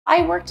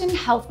I worked in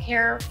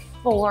healthcare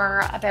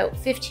for about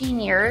 15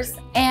 years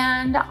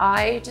and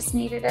I just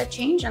needed a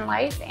change in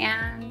life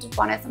and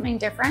wanted something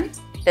different.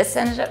 This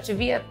ended up to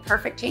be a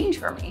perfect change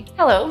for me.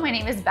 Hello, my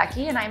name is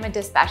Becky and I'm a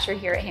dispatcher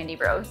here at Handy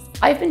Bros.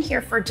 I've been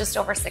here for just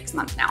over 6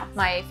 months now.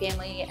 My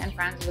family and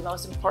friends are the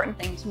most important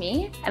thing to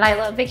me, and I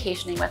love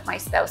vacationing with my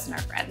spouse and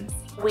our friends.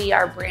 We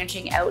are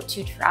branching out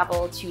to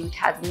travel to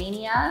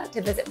Tasmania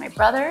to visit my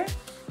brother,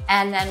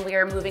 and then we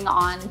are moving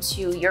on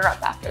to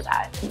Europe after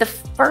that. The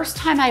first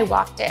time I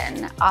walked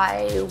in,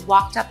 I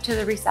walked up to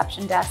the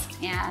reception desk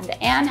and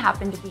Anne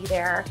happened to be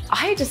there.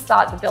 I just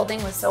thought the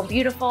building was so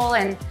beautiful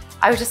and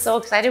I was just so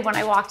excited when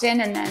I walked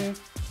in, and then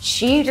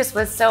she just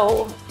was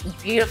so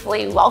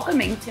beautifully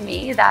welcoming to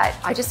me that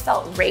I just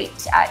felt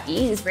right at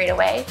ease right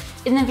away.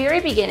 In the very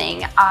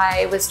beginning,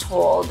 I was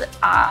told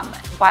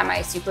by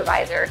my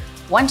supervisor,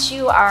 once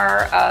you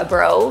are a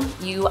bro,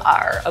 you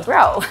are a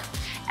bro.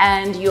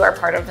 And you are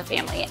part of the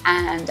family.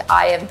 And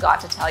I have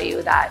got to tell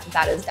you that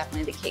that is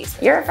definitely the case.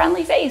 You're a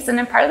friendly face and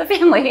a part of the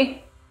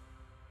family.